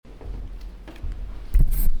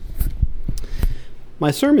My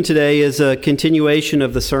sermon today is a continuation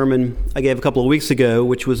of the sermon I gave a couple of weeks ago,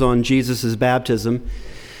 which was on Jesus' baptism.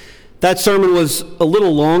 That sermon was a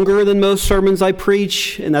little longer than most sermons I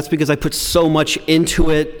preach, and that's because I put so much into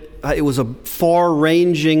it. It was a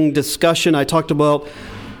far-ranging discussion. I talked about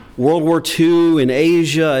World War II in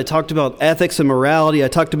Asia. I talked about ethics and morality. I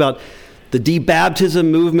talked about the debaptism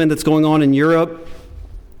movement that's going on in Europe.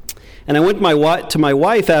 And I went to my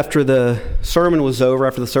wife after the sermon was over,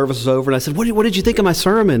 after the service was over, and I said, what did you think of my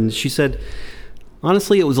sermon? She said,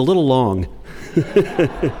 honestly, it was a little long.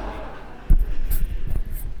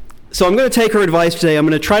 So I'm going to take her advice today. I'm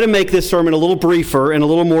going to try to make this sermon a little briefer and a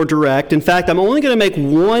little more direct. In fact, I'm only going to make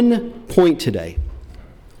one point today.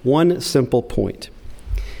 One simple point.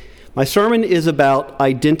 My sermon is about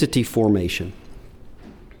identity formation.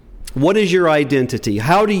 What is your identity?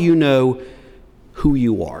 How do you know who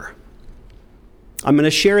you are? I'm going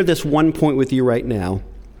to share this one point with you right now,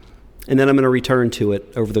 and then I'm going to return to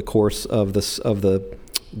it over the course of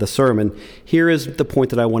the sermon. Here is the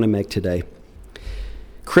point that I want to make today.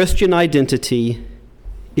 Christian identity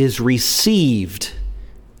is received,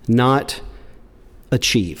 not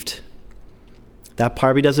achieved. That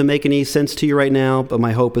probably doesn't make any sense to you right now, but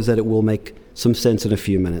my hope is that it will make some sense in a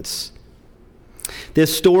few minutes.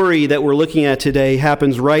 This story that we're looking at today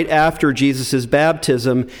happens right after Jesus'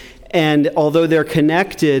 baptism, and although they're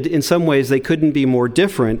connected, in some ways they couldn't be more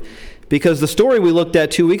different, because the story we looked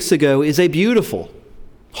at 2 weeks ago is a beautiful,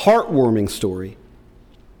 heartwarming story.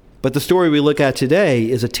 But the story we look at today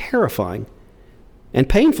is a terrifying and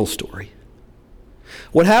painful story.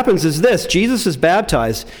 What happens is this: Jesus is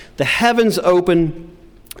baptized, the heavens open,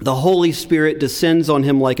 the Holy Spirit descends on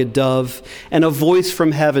him like a dove, and a voice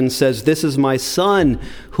from heaven says, "This is my Son,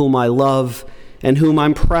 whom I love and whom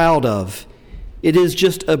I'm proud of." It is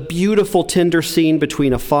just a beautiful, tender scene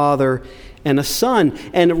between a father and a son.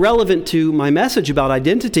 And relevant to my message about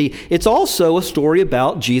identity, it's also a story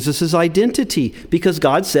about Jesus' identity, because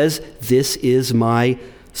God says, "This is my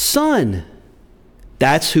Son."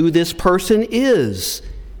 That's who this person is.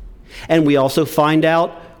 And we also find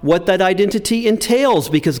out what that identity entails,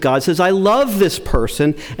 because God says, "I love this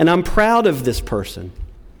person and I'm proud of this person."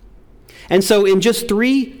 And so in just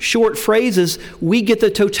 3 short phrases, we get the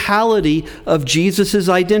totality of Jesus'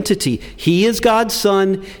 identity. He is God's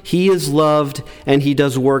Son, he is loved, and he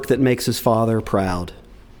does work that makes his Father proud.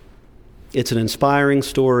 It's an inspiring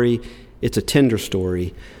story, it's a tender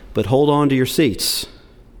story, but hold on to your seats,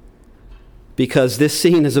 because this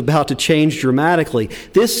scene is about to change dramatically.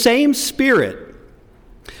 This same Spirit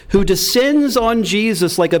who descends on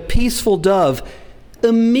Jesus like a peaceful dove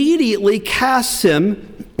immediately casts him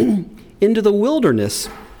into the wilderness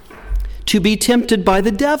to be tempted by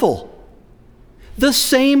the devil. The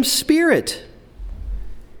same Spirit.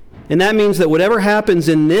 And that means that whatever happens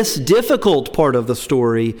in this difficult part of the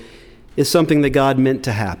story is something that God meant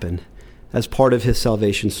to happen as part of his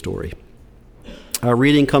salvation story. Our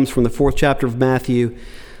reading comes from the 4th chapter of Matthew.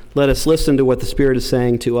 Let us listen to what the Spirit is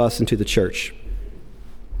saying to us and to the church.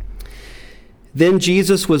 Then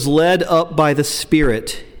Jesus was led up by the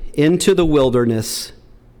Spirit into the wilderness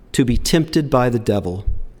to be tempted by the devil.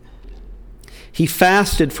 He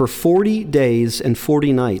fasted for 40 days and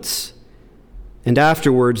 40 nights, and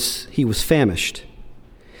afterwards he was famished.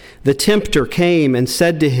 The tempter came and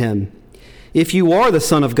said to him, "If you are the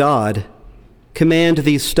Son of God, command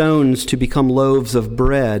these stones to become loaves of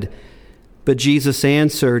bread." But Jesus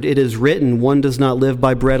answered, "It is written, one does not live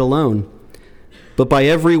by bread alone, but by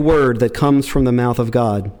every word that comes from the mouth of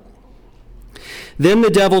God." Then the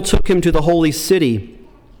devil took him to the holy city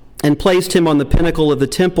and placed him on the pinnacle of the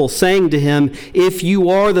temple, saying to him, "If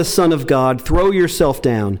you are the Son of God, throw yourself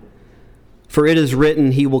down, for it is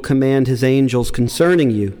written, he will command his angels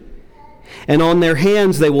concerning you, and on their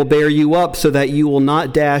hands they will bear you up, so that you will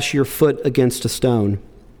not dash your foot against a stone."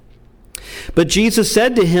 But Jesus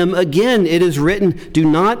said to him, "Again, it is written, do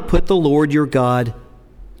not put the Lord your God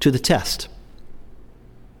to the test."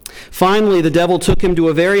 Finally, the devil took him to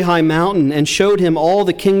a very high mountain and showed him all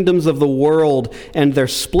the kingdoms of the world and their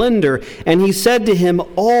splendor. And he said to him,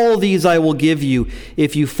 "All these I will give you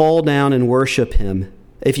if you fall down and worship him,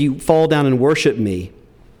 if you fall down and worship me."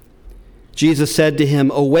 Jesus said to him,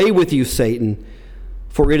 "Away with you, Satan,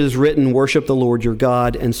 for it is written, worship the Lord your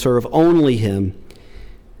God and serve only him."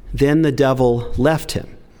 Then the devil left him,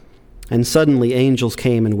 and suddenly angels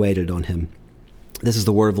came and waited on him. This is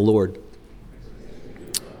the word of the Lord.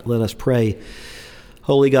 Let us pray.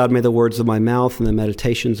 Holy God, may the words of my mouth and the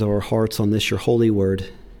meditations of our hearts on this your holy word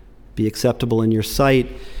be acceptable in your sight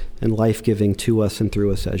and life-giving to us and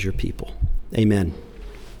through us as your people. Amen.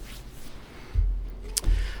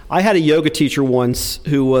 I had a yoga teacher once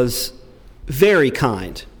who very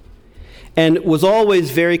kind, and was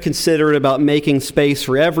always very considerate about making space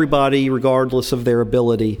for everybody regardless of their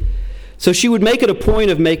ability. So she would make it a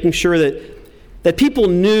point of making sure that people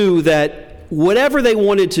knew that whatever they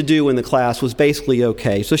wanted to do in the class was basically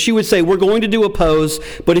okay. So she would say, we're going to do a pose,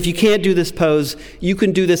 but if you can't do this pose, you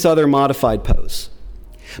can do this other modified pose.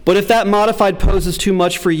 But if that modified pose is too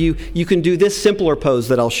much for you, you can do this simpler pose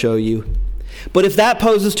that I'll show you. But if that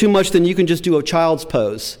pose is too much, then you can just do a child's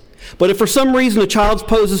pose. But if for some reason a child's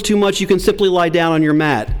pose is too much, you can simply lie down on your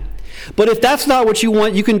mat. But if that's not what you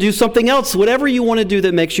want, you can do something else, whatever you want to do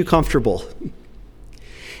that makes you comfortable.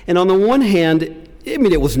 And on the one hand,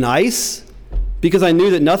 it was nice, because I knew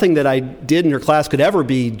that nothing that I did in her class could ever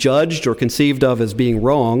be judged or conceived of as being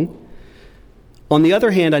wrong. On the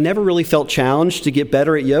other hand, I never really felt challenged to get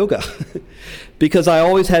better at yoga because I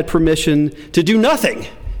always had permission to do nothing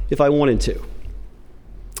if I wanted to.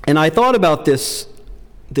 And I thought about this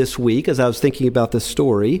week as I was thinking about this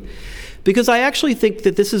story, because I actually think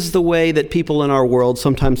that this is the way that people in our world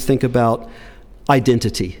sometimes think about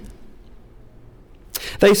identity.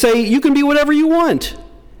 They say, you can be whatever you want.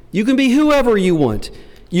 You can be whoever you want.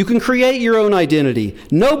 You can create your own identity.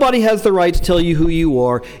 Nobody has the right to tell you who you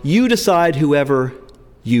are. You decide whoever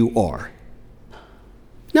you are.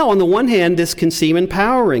 Now, on the one hand, this can seem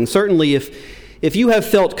empowering. Certainly, if you have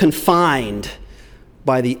felt confined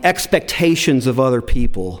by the expectations of other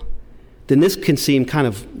people, then this can seem kind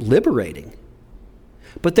of liberating.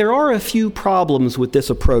 But there are a few problems with this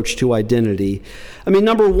approach to identity.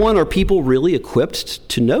 Number one, are people really equipped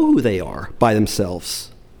to know who they are by themselves?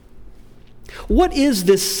 What is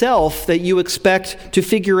this self that you expect to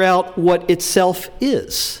figure out what itself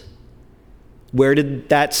is? Where did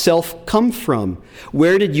that self come from?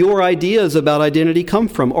 Where did your ideas about identity come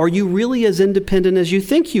from? Are you really as independent as you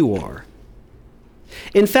think you are?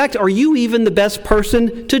 In fact, are you even the best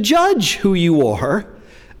person to judge who you are?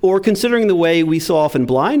 Or, considering the way we so often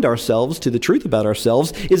blind ourselves to the truth about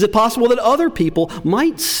ourselves, is it possible that other people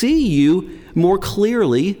might see you more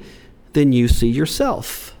clearly than you see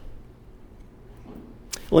yourself?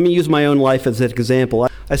 Let me use my own life as an example.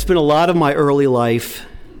 I spent a lot of my early life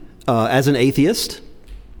as an atheist,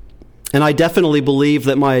 and I definitely believed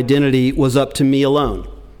that my identity was up to me alone.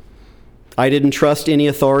 I didn't trust any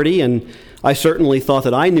authority, and I certainly thought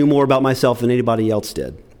that I knew more about myself than anybody else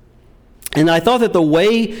did. And I thought that the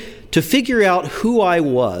way to figure out who I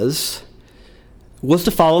was to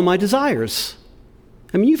follow my desires.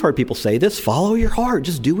 You've heard people say this, follow your heart,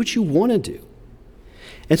 just do what you want to do.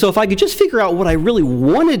 And so if I could just figure out what I really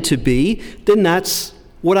wanted to be, then that's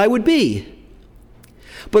what I would be.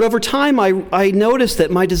 But over time, I noticed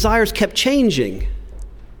that my desires kept changing.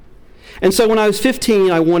 And so when I was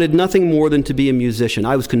 15, I wanted nothing more than to be a musician.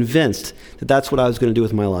 I was convinced that that's what I was going to do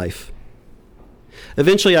with my life.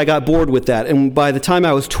 Eventually, I got bored with that. And by the time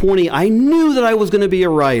I was 20, I knew that I was going to be a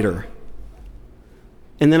writer.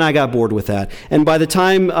 And then I got bored with that. And by the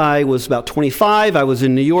time I was about 25, I was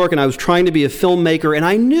in New York, and I was trying to be a filmmaker, and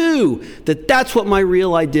I knew that that's what my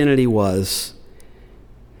real identity was.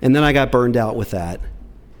 And then I got burned out with that.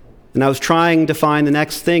 And I was trying to find the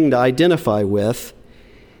next thing to identify with.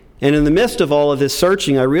 And in the midst of all of this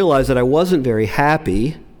searching, I realized that I wasn't very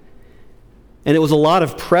happy. And it was a lot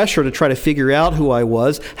of pressure to try to figure out who I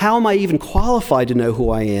was. How am I even qualified to know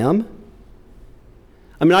who I am?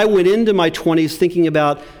 I went into my 20s thinking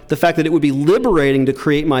about the fact that it would be liberating to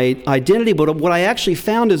create my identity, but what I actually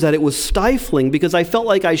found is that it was stifling because I felt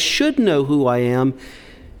like I should know who I am,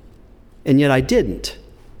 and yet I didn't.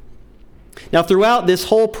 Now, throughout this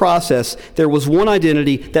whole process, there was one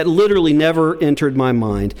identity that literally never entered my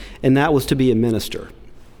mind, and that was to be a minister.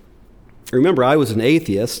 Remember, I was an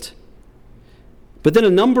atheist, but then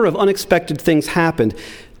a number of unexpected things happened.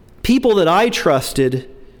 People that I trusted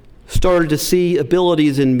started to see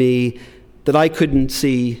abilities in me that I couldn't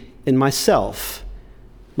see in myself.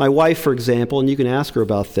 My wife, for example, and you can ask her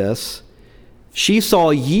about this, she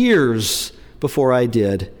saw years before I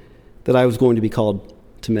did that I was going to be called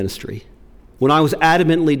to ministry. When I was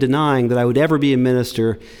adamantly denying that I would ever be a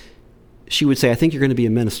minister, she would say, I think you're going to be a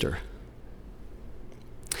minister.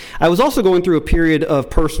 I was also going through a period of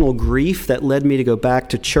personal grief that led me to go back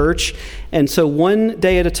to church. And so one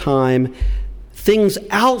day at a time, things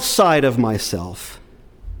outside of myself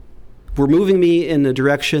were moving me in a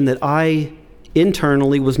direction that I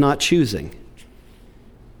internally was not choosing.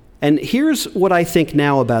 And here's what I think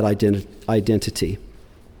now about identity.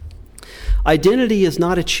 Identity is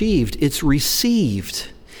not achieved, it's received.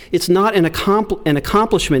 It's not an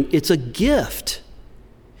accomplishment, it's a gift.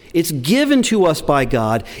 It's given to us by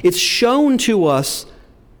God. It's shown to us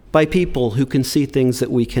by people who can see things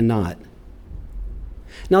that we cannot.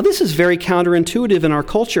 Now, this is very counterintuitive in our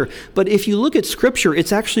culture, but if you look at Scripture,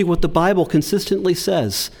 it's actually what the Bible consistently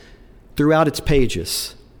says throughout its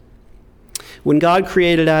pages. When God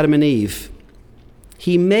created Adam and Eve,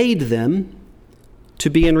 he made them to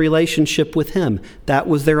be in relationship with him. That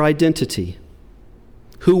was their identity.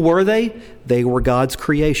 Who were they? They were God's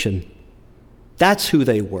creation. That's who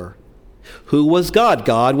they were. Who was God?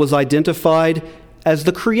 God was identified as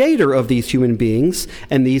the creator of these human beings,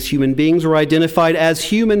 and these human beings were identified as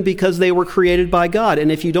human because they were created by God.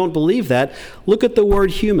 And if you don't believe that, look at the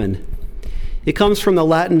word human. It comes from the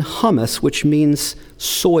Latin humus, which means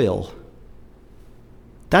soil.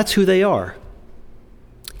 That's who they are.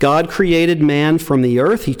 God created man from the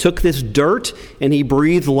earth. He took this dirt and he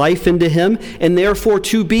breathed life into him. And therefore,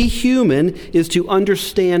 to be human is to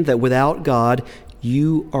understand that without God,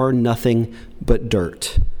 you are nothing but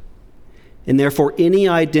dirt. And therefore, any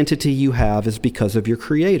identity you have is because of your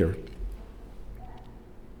Creator.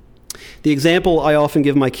 The example I often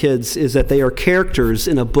give my kids is that they are characters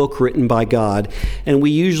in a book written by God. And we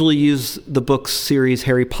usually use the book series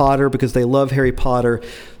Harry Potter because they love Harry Potter.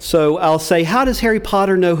 So I'll say, how does Harry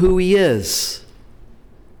Potter know who he is?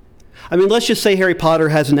 I mean, let's just say Harry Potter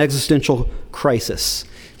has an existential crisis.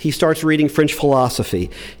 He starts reading French philosophy.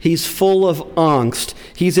 He's full of angst.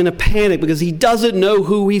 He's in a panic because he doesn't know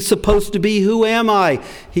who he's supposed to be. Who am I?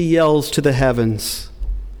 He yells to the heavens.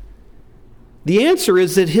 The answer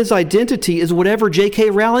is that his identity is whatever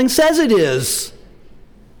J.K. Rowling says it is,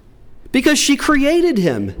 because she created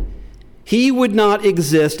him. He would not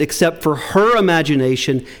exist except for her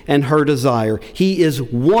imagination and her desire. He is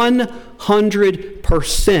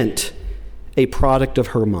 100% a product of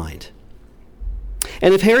her mind.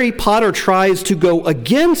 And if Harry Potter tries to go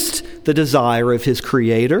against the desire of his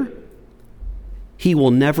creator, he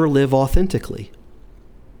will never live authentically.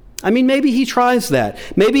 I mean, maybe he tries that.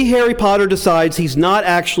 Maybe Harry Potter decides he's not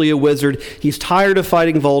actually a wizard. He's tired of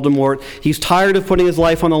fighting Voldemort. He's tired of putting his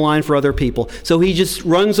life on the line for other people. So he just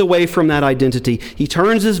runs away from that identity. He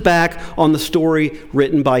turns his back on the story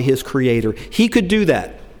written by his creator. He could do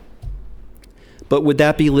that. But would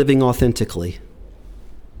that be living authentically?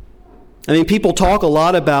 I mean, people talk a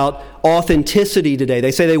lot about authenticity today.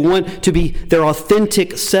 They say they want to be their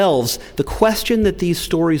authentic selves. The question that these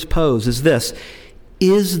stories pose is this: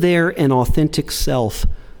 is there an authentic self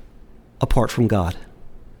apart from God?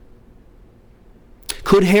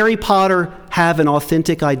 Could Harry Potter have an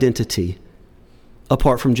authentic identity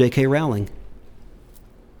apart from J.K. Rowling?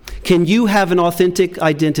 Can you have an authentic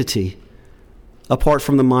identity apart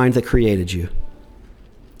from the mind that created you?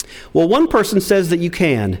 Well, one person says that you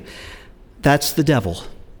can. That's the devil.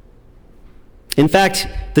 In fact,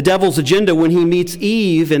 the devil's agenda when he meets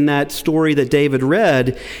Eve in that story that David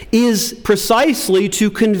read is precisely to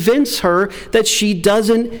convince her that she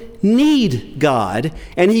doesn't need God.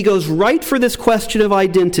 And he goes right for this question of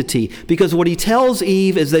identity, because what he tells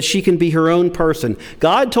Eve is that she can be her own person.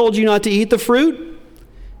 God told you not to eat the fruit.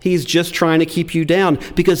 He's just trying to keep you down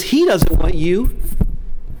because he doesn't want you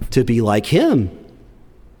to be like him.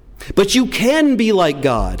 But you can be like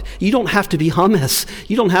God. You don't have to be hummus.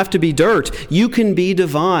 You don't have to be dirt. You can be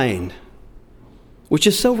divine, which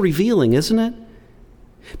is so revealing, isn't it?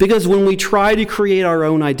 Because when we try to create our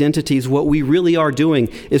own identities, what we really are doing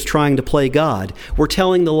is trying to play God. We're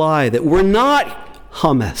telling the lie that we're not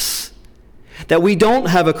hummus, that we don't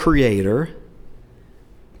have a creator.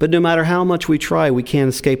 But no matter how much we try, we can't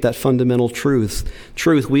escape that fundamental truth.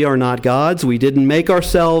 We are not gods. We didn't make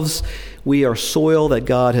ourselves. We are soil that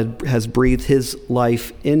God has breathed his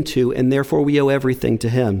life into, and therefore we owe everything to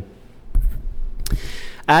him.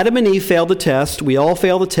 Adam and Eve failed the test. We all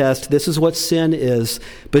fail the test. This is what sin is.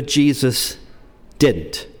 But Jesus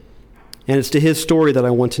didn't. And it's to his story that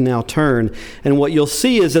I want to now turn. And what you'll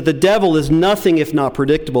see is that the devil is nothing if not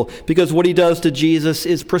predictable, because what he does to Jesus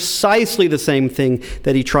is precisely the same thing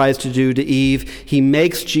that he tries to do to Eve. He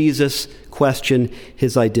makes Jesus question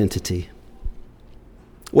his identity.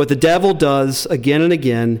 What the devil does again and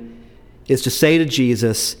again is to say to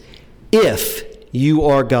Jesus, if you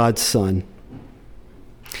are God's son.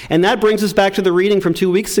 And that brings us back to the reading from 2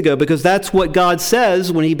 weeks ago, because that's what God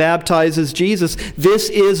says when he baptizes Jesus. This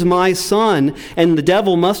is my son. And the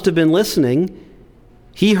devil must have been listening.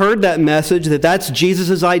 He heard that message that that's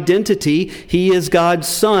Jesus' identity. He is God's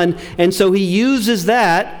son. And so he uses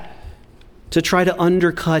that to try to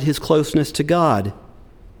undercut his closeness to God.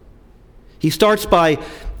 He starts by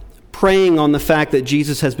preying on the fact that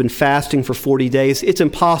Jesus has been fasting for 40 days. It's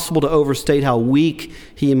impossible to overstate how weak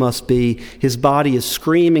he must be. His body is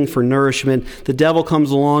screaming for nourishment. The devil comes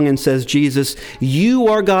along and says, Jesus, you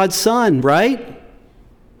are God's son, right?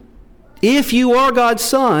 If you are God's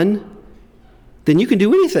son, then you can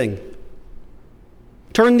do anything.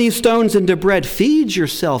 Turn these stones into bread. Feed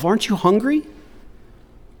yourself. Aren't you hungry?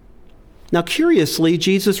 Now, curiously,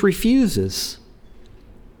 Jesus refuses.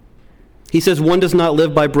 He says, one does not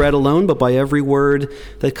live by bread alone, but by every word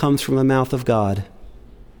that comes from the mouth of God.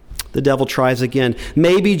 The devil tries again.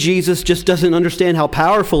 Maybe Jesus just doesn't understand how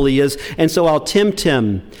powerful he is, and so I'll tempt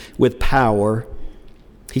him with power.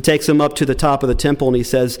 He takes him up to the top of the temple and he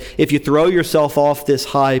says, if you throw yourself off this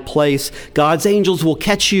high place, God's angels will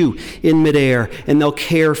catch you in midair and they'll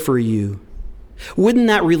care for you. Wouldn't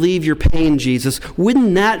that relieve your pain, Jesus?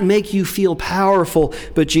 Wouldn't that make you feel powerful?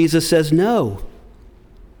 But Jesus says, no.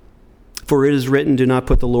 For it is written, do not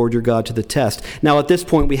put the Lord your God to the test. Now at this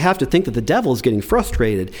point, we have to think that the devil is getting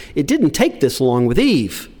frustrated. It didn't take this long with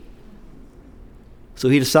Eve. So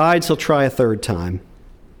he decides he'll try a third time.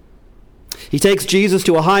 He takes Jesus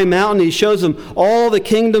to a high mountain. He shows him all the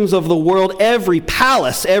kingdoms of the world, every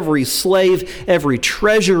palace, every slave, every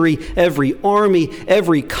treasury, every army,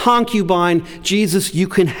 every concubine. Jesus, you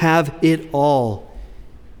can have it all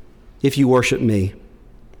if you worship me.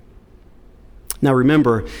 Now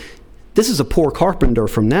remember, this is a poor carpenter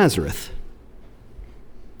from Nazareth.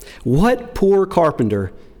 What poor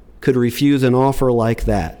carpenter could refuse an offer like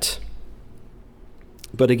that?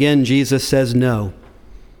 But again, Jesus says no.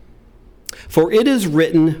 For it is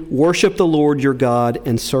written, worship the Lord your God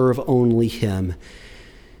and serve only him.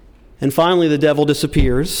 And finally, the devil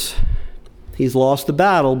disappears. He's lost the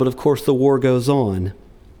battle, but of course the war goes on.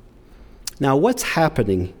 Now, what's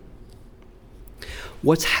happening?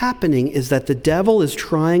 What's happening is that the devil is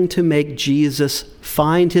trying to make Jesus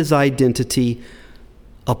find his identity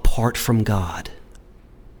apart from God.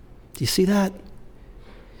 Do you see that?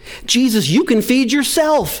 Jesus, you can feed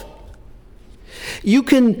yourself. You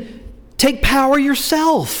can take power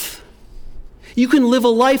yourself. You can live a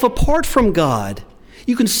life apart from God.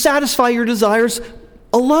 You can satisfy your desires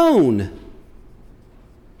alone.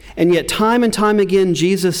 And yet time and time again,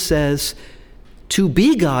 Jesus says, to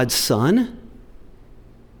be God's son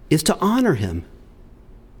is to honor him.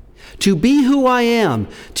 To be who I am,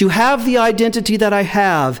 to have the identity that I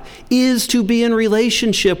have, is to be in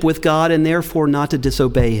relationship with God and therefore not to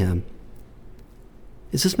disobey him.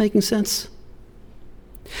 Is this making sense?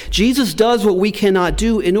 Jesus does what we cannot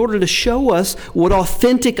do in order to show us what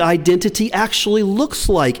authentic identity actually looks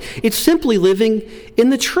like. It's simply living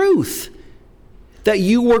in the truth that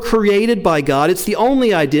you were created by God. It's the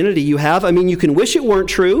only identity you have. I mean, you can wish it weren't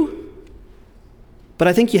true, but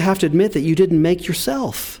I think you have to admit that you didn't make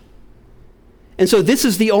yourself. And so this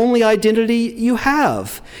is the only identity you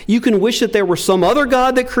have. You can wish that there were some other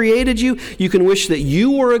God that created you. You can wish that you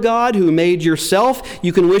were a God who made yourself.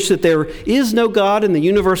 You can wish that there is no God and the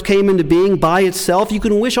universe came into being by itself. You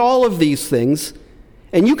can wish all of these things.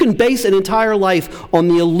 And you can base an entire life on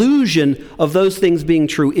the illusion of those things being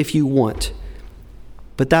true if you want.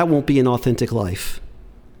 But that won't be an authentic life.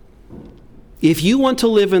 If you want to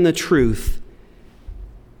live in the truth,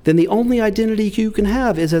 then the only identity you can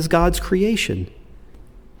have is as God's creation.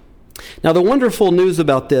 Now, the wonderful news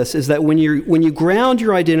about this is that when you ground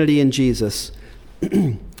your identity in Jesus,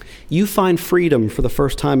 you find freedom for the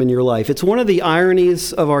first time in your life. It's one of the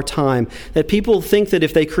ironies of our time that people think that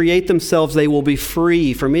if they create themselves, they will be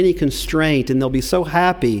free from any constraint and they'll be so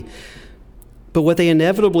happy. But what they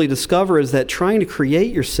inevitably discover is that trying to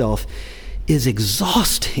create yourself is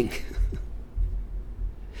exhausting.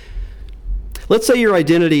 Let's say your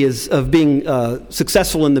identity is of being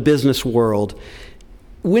successful in the business world.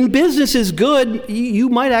 When business is good, you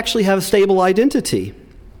might actually have a stable identity.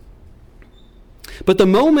 But the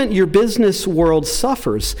moment your business world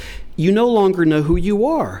suffers, you no longer know who you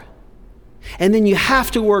are. And then you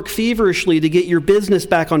have to work feverishly to get your business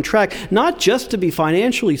back on track, not just to be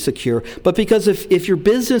financially secure, but because if your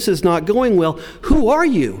business is not going well, who are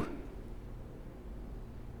you?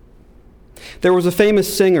 There was a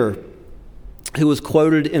famous singer who was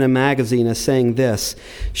quoted in a magazine as saying this.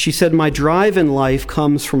 She said, "My drive in life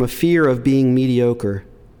comes from a fear of being mediocre.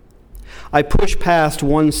 I push past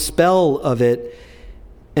one spell of it,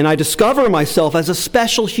 and I discover myself as a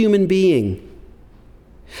special human being.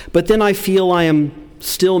 But then I feel I am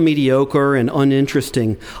still mediocre and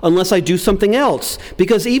uninteresting unless I do something else.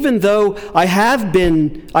 Because even though I have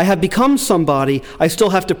become somebody, I still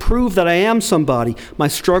have to prove that I am somebody. My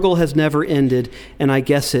struggle has never ended, and I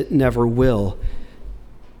guess it never will."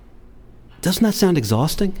 Doesn't that sound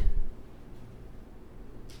exhausting?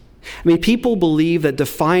 I mean, people believe that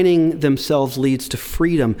defining themselves leads to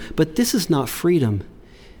freedom, but this is not freedom.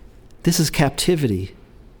 This is captivity.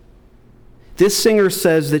 This singer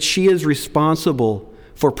says that she is responsible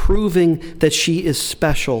for proving that she is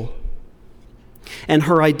special. And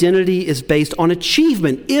her identity is based on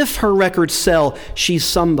achievement. If her records sell, she's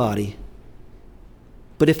somebody.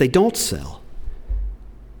 But if they don't sell,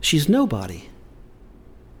 she's nobody.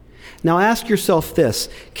 Now ask yourself this: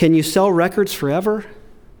 can you sell records forever?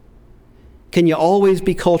 Can you always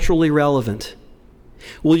be culturally relevant?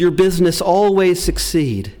 Will your business always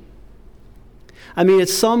succeed? I mean, at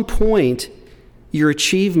some point, your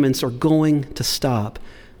achievements are going to stop.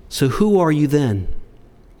 So who are you then?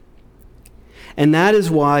 And that is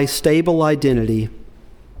why stable identity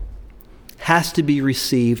has to be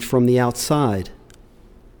received from the outside.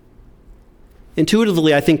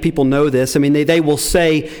 Intuitively, I think people know this. I mean, they will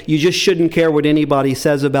say, you just shouldn't care what anybody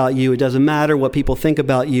says about you. It doesn't matter what people think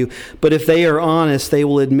about you. But if they are honest, they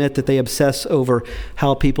will admit that they obsess over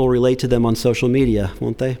how people relate to them on social media,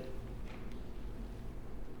 won't they?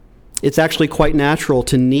 It's actually quite natural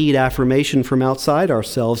to need affirmation from outside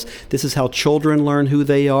ourselves. This is how children learn who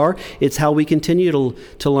they are. It's how we continue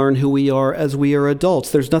to learn who we are as we are adults.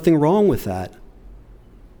 There's nothing wrong with that.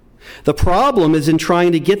 The problem is in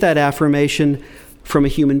trying to get that affirmation from a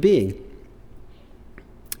human being.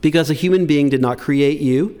 Because a human being did not create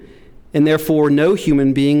you, and therefore no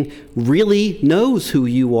human being really knows who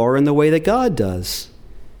you are in the way that God does.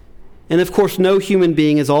 And of course, no human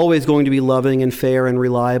being is always going to be loving and fair and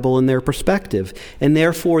reliable in their perspective. And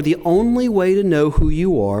therefore, the only way to know who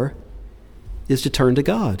you are is to turn to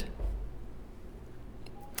God.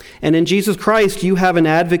 And in Jesus Christ, you have an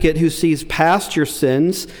advocate who sees past your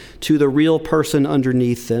sins to the real person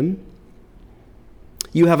underneath them.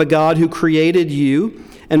 You have a God who created you,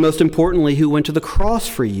 and most importantly, who went to the cross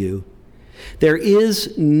for you. There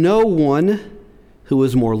is no one who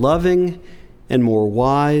is more loving and more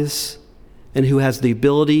wise, and who has the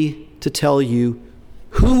ability to tell you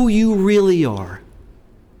who you really are,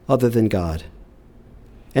 other than God.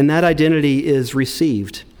 And that identity is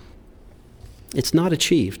received. It's not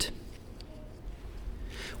achieved.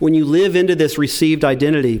 When you live into this received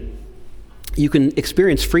identity, you can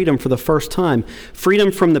experience freedom for the first time.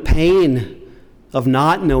 Freedom from the pain of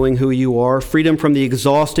not knowing who you are. Freedom from the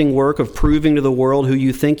exhausting work of proving to the world who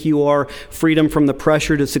you think you are. Freedom from the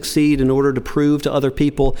pressure to succeed in order to prove to other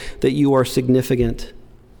people that you are significant.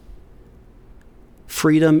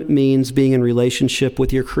 Freedom means being in relationship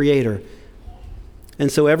with your Creator.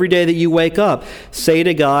 And so every day that you wake up, say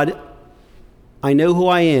to God, I know who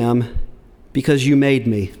I am because you made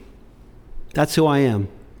me. That's who I am.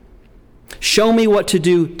 Show me what to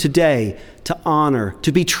do today to honor,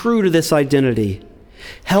 to be true to this identity.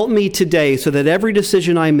 Help me today so that every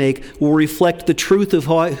decision I make will reflect the truth of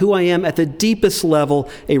who I am at the deepest level,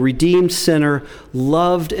 a redeemed sinner,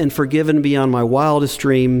 loved and forgiven beyond my wildest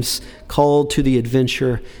dreams, called to the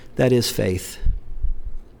adventure that is faith.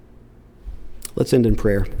 Let's end in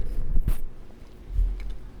prayer.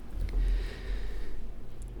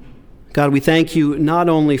 God, we thank you not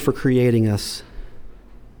only for creating us,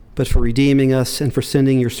 but for redeeming us and for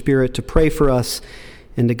sending your Spirit to pray for us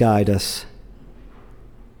and to guide us.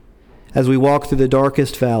 As we walk through the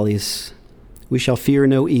darkest valleys, we shall fear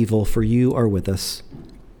no evil, for you are with us.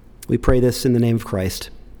 We pray this in the name of Christ.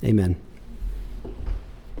 Amen.